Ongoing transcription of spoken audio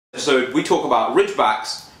episode, we talk about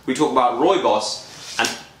Ridgebacks, we talk about Rooibos, and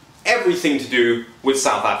everything to do with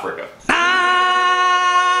South Africa.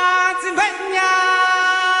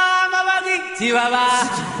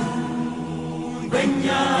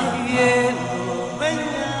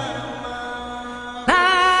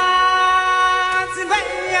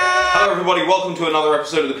 Hello everybody, welcome to another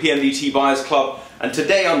episode of the PMD Tea Buyers Club, and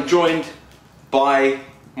today I'm joined by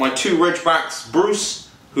my two Ridgebacks,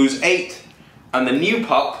 Bruce, who's 8, and the new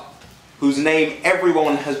pup, whose name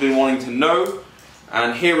everyone has been wanting to know,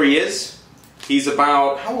 and here he is. He's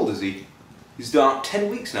about, how old is he? He's about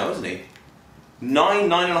 10 weeks now, isn't he? 9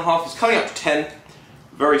 and a half, he's coming up to 10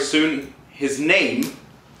 very soon. His name,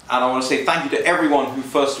 and I want to say thank you to everyone who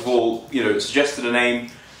first of all, suggested a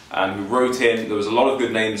name and who wrote in. There was a lot of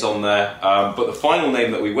good names on there, but the final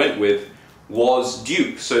name that we went with was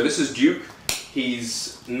Duke. So this is Duke.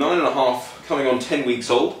 He's 9 and a half, coming on 10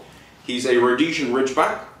 weeks old. He's a Rhodesian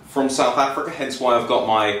Ridgeback from South Africa, hence why I've got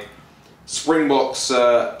my Springboks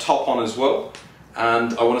top on as well.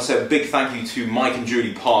 And I want to say a big thank you to Mike and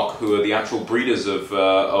Judy Park, who are the actual breeders of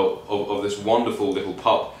this wonderful little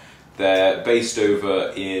pup. They're based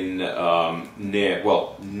over in near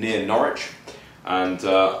Norwich, and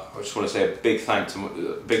I just want to say a big thanks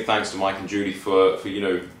to Mike and Judy for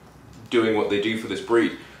doing what they do for this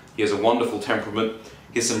breed. He has a wonderful temperament.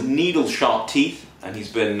 He has some needle-sharp teeth, and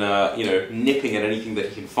he's been nipping at anything that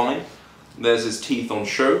he can find. There's his teeth on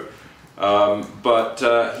show. But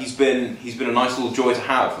he's been a nice little joy to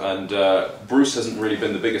have, and Bruce hasn't really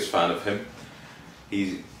been the biggest fan of him.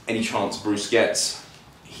 Any chance Bruce gets,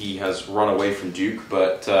 he has run away from Duke,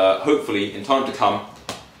 but hopefully in time to come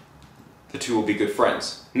the two will be good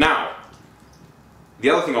friends. Now, the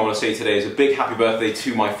other thing I want to say today is a big happy birthday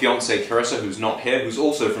to my fiancée Carissa, who's not here, who's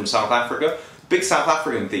also from South Africa. Big South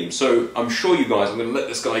African theme, so I'm sure you guys, I'm going to let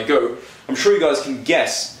this guy go, I'm sure you guys can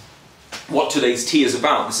guess what today's tea is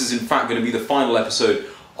about. This is in fact going to be the final episode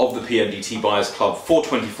of the PMD Tea Buyers Club for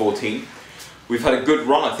 2014. We've had a good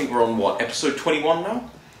run. I think we're on what, episode 21 now?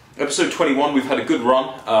 Episode 21, we've had a good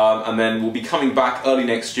run, and then we'll be coming back early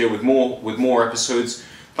next year with more episodes.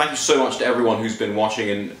 Thank you so much to everyone who's been watching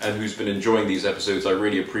and who's been enjoying these episodes. I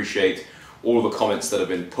really appreciate all of the comments that have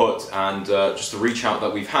been put and just the reach out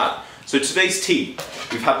that we've had. So today's tea,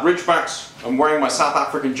 we've had Ridgebacks. I'm wearing my South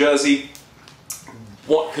African jersey.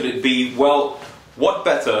 What could it be? Well, what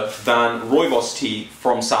better than Rooibos tea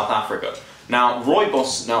from South Africa? Now,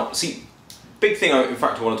 Rooibos, see, big thing in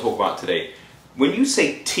fact I want to talk about today. When you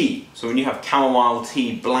say tea, so when you have chamomile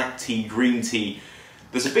tea, black tea, green tea,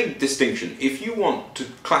 there's a big distinction. If you want to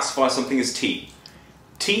classify something as tea,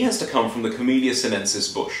 tea has to come from the Camelia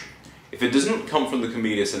Sinesis bush. If it doesn't come from the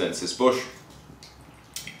Camelia Sinesis bush,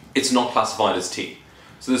 it's not classified as tea.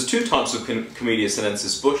 So there's two types of Camelia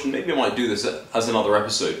Sinesis bush, and maybe I might do this as another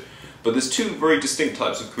episode, but there's two very distinct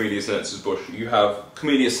types of Camelia Sinesis bush. You have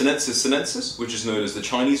Camelia Sinensis, which is known as the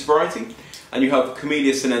Chinese variety, and you have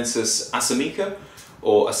Camelia Sinensis assamica,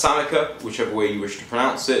 or assamica, whichever way you wish to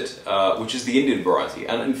pronounce it, which is the Indian variety.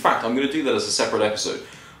 And in fact, I'm going to do that as a separate episode.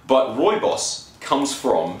 But Rooibos comes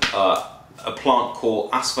from a plant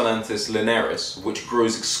called Aspalathus Lineris, which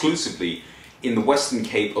grows exclusively in the Western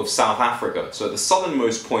Cape of South Africa. So at the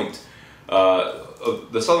southernmost point,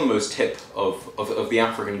 the southernmost tip of the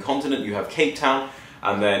African continent, you have Cape Town,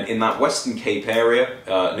 and then in that Western Cape area,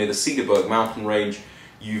 near the Cederberg mountain range,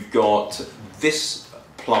 you've got this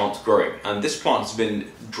plant growing. And this plant has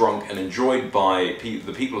been drunk and enjoyed by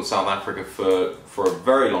the people of South Africa for a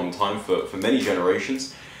very long time, for many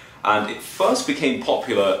generations. And it first became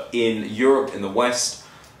popular in Europe in the West,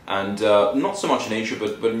 and not so much in Asia,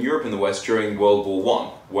 but in Europe in the West during World War I,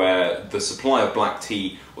 where the supply of black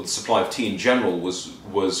tea, or the supply of tea in general,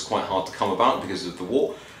 was quite hard to come about because of the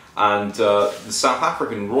war. And the South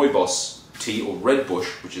African Rooibos tea, or red bush,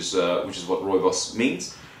 which is what Rooibos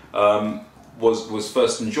means, was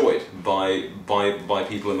first enjoyed by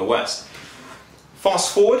people in the West.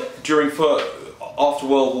 Fast forward after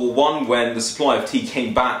World War I, when the supply of tea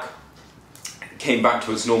came back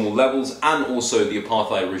to its normal levels, and also the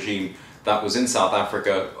apartheid regime that was in South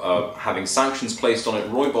Africa having sanctions placed on it,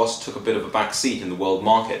 Rooibos took a bit of a back seat in the world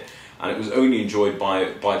market, and it was only enjoyed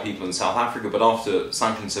by people in South Africa. But after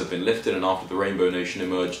sanctions have been lifted and after the Rainbow Nation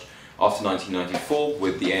emerged after 1994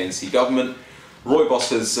 with the ANC government, Rooibos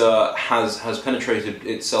has penetrated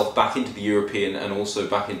itself back into the European and also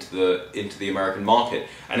back into the American market,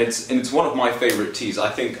 and it's one of my favorite teas. I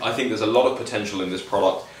think there's a lot of potential in this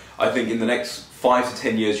product. I think in the next 5 to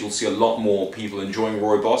 10 years you'll see a lot more people enjoying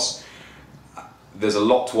Rooibos. There's a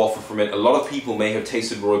lot to offer from it. A lot of people may have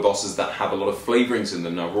tasted Rooiboses that have a lot of flavorings in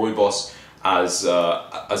them. Now Rooibos as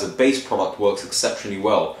a base product works exceptionally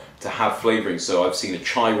well have flavoring. So I've seen a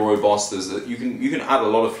chai Rooibos. You can add a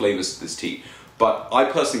lot of flavors to this tea. But I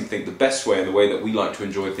personally think the best way, and the way that we like to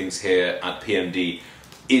enjoy things here at PMD,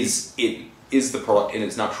 is the product in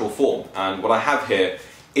its natural form. And what I have here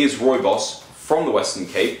is Rooibos from the Western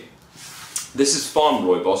Cape. This is farm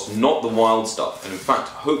Rooibos, not the wild stuff. And in fact,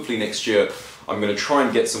 hopefully next year, I'm going to try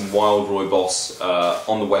and get some wild Rooibos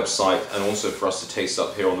on the website, and also for us to taste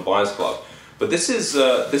up here on the Buyers Club. But this is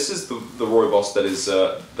the Rooibos that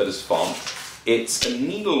is farmed. It's a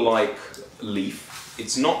needle-like leaf.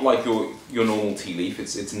 It's not like your normal tea leaf.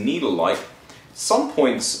 It's needle-like. Some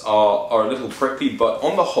points are a little prickly, but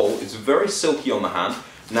on the whole, it's very silky on the hand.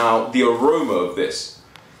 Now, the aroma of this,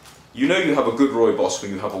 you know you have a good Rooibos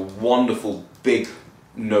when you have a wonderful big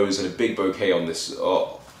nose and a big bouquet on this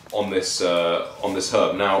herb.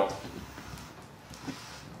 Now,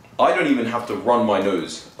 I don't even have to run my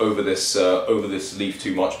nose over this leaf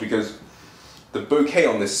too much, because the bouquet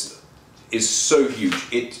on this is so huge.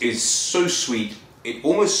 It is so sweet. If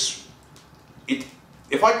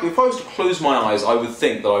I was to close my eyes, I would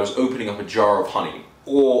think that I was opening up a jar of honey.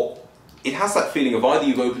 Or it has that feeling of either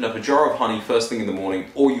you've opened up a jar of honey first thing in the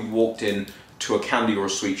morning, or you've walked in to a candy or a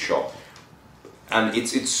sweet shop. And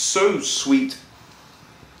it's so sweet,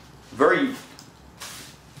 very,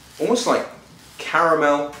 almost like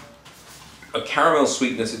caramel, a caramel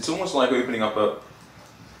sweetness. It's almost like opening up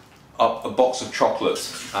a box of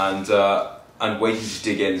chocolates and waiting to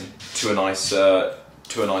dig in to a nice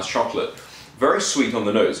chocolate. Very sweet on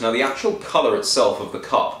the nose. Now, the actual color itself of the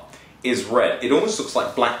cup is red. It almost looks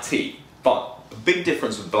like black tea, but a big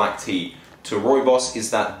difference with black tea to Rooibos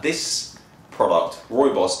is that this product,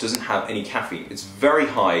 Rooibos, doesn't have any caffeine. It's very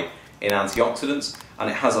high in antioxidants,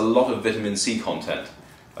 and it has a lot of vitamin C content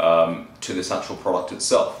to this actual product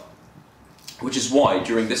itself. Which is why,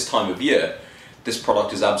 during this time of year, this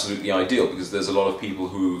product is absolutely ideal, because there's a lot of people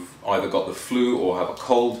who've either got the flu or have a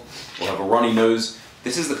cold or have a runny nose.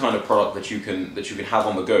 This is the kind of product that you can have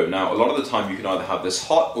on the go. Now, a lot of the time you can either have this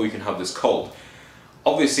hot or you can have this cold.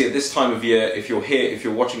 Obviously, at this time of year, if you're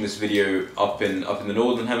watching this video up in the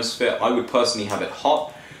northern hemisphere, I would personally have it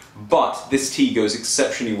hot. But this tea goes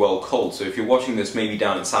exceptionally well cold. So if you're watching this maybe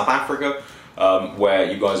down in South Africa,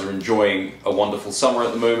 where you guys are enjoying a wonderful summer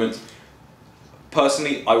at the moment,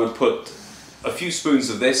 personally, I would put a few spoons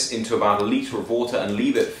of this into about a litre of water and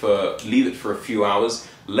leave it for a few hours.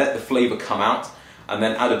 Let the flavour come out, and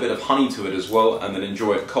then add a bit of honey to it as well, and then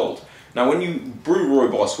enjoy it cold. Now, when you brew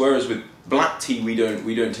Rooibos, whereas with black tea we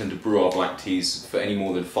don't tend to brew our black teas for any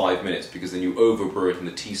more than 5 minutes, because then you overbrew it and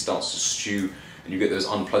the tea starts to stew and you get those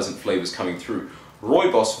unpleasant flavours coming through.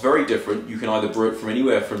 Rooibos, very different. You can either brew it from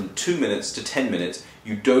anywhere from 2 minutes to 10 minutes.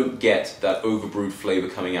 You don't get that overbrewed flavour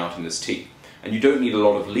coming out in this tea. And you don't need a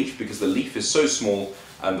lot of leaf, because the leaf is so small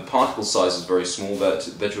and the particle size is very small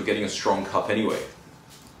that you're getting a strong cup anyway.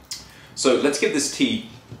 So let's give this tea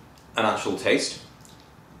an actual taste.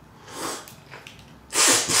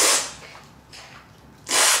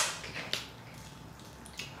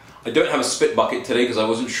 I don't have a spit bucket today because I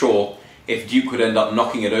wasn't sure if Duke would end up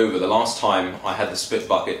knocking it over. The last time I had the spit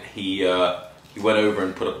bucket, he went over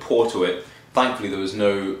and put a pour to it. Thankfully there was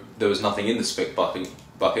nothing in the spit bucket,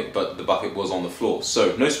 but the bucket was on the floor.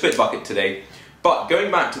 So no spit bucket today. But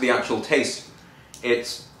going back to the actual taste,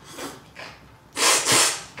 there's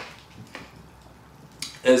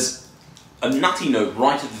a nutty note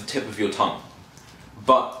right at the tip of your tongue.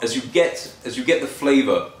 But as you get the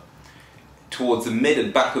flavour towards the mid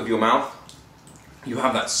and back of your mouth, you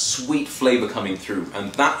have that sweet flavour coming through,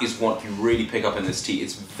 and that is what you really pick up in this tea.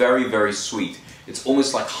 It's very, very sweet. It's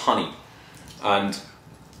almost like honey, and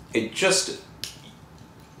it just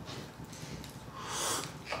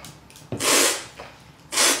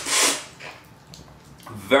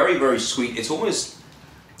very, very sweet. It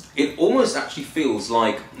almost actually feels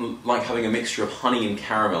like having a mixture of honey and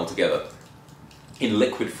caramel together in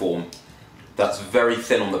liquid form. That's very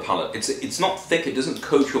thin on the palate. It's not thick. It doesn't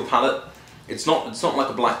coat your palate. It's not like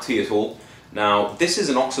a black tea at all. Now, this is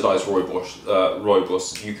an oxidized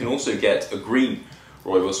Rooibos. You can also get a green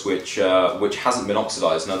Rooibos which hasn't been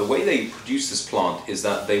oxidized. Now, the way they produce this plant is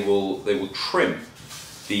that they will trim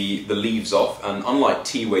the leaves off, and unlike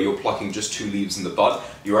tea where you're plucking just 2 leaves in the bud,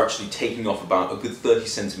 you're actually taking off about a good 30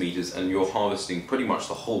 centimeters, and you're harvesting pretty much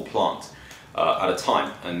the whole plant at a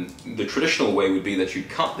time. And the traditional way would be that you'd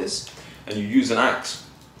cut this and you use an axe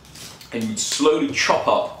and you'd slowly chop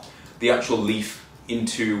up the actual leaf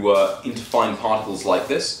into fine particles like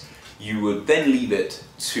this. You would then leave it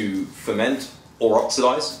to ferment or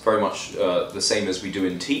oxidize, very much the same as we do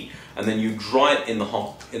in tea, and then you dry it in the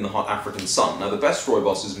hot African sun. Now, the best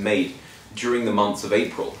Rooibos is made during the months of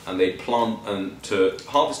April, and they plant, and to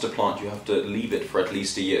harvest a plant you have to leave it for at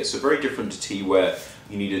least a year. So very different to tea, where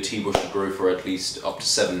you need a tea bush to grow for at least up to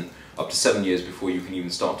seven years before you can even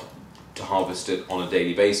start to harvest it on a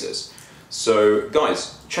daily basis. So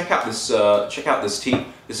guys, check out this tea.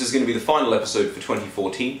 This is going to be the final episode for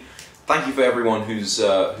 2014. Thank you for everyone who's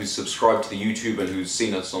subscribed to the YouTube and who's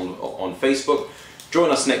seen us on Facebook. Join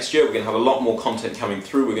us next year. We're going to have a lot more content coming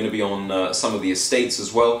through. We're going to be on some of the estates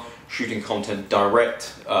as well, shooting content direct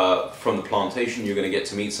from the plantation. You're going to get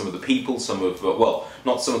to meet some of the people, well,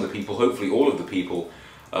 not some of the people, hopefully all of the people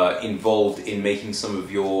involved in making some of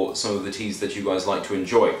the teas that you guys like to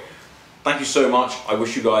enjoy. Thank you so much. I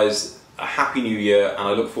wish you guys a happy new year, and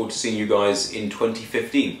I look forward to seeing you guys in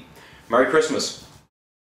 2015. Merry Christmas.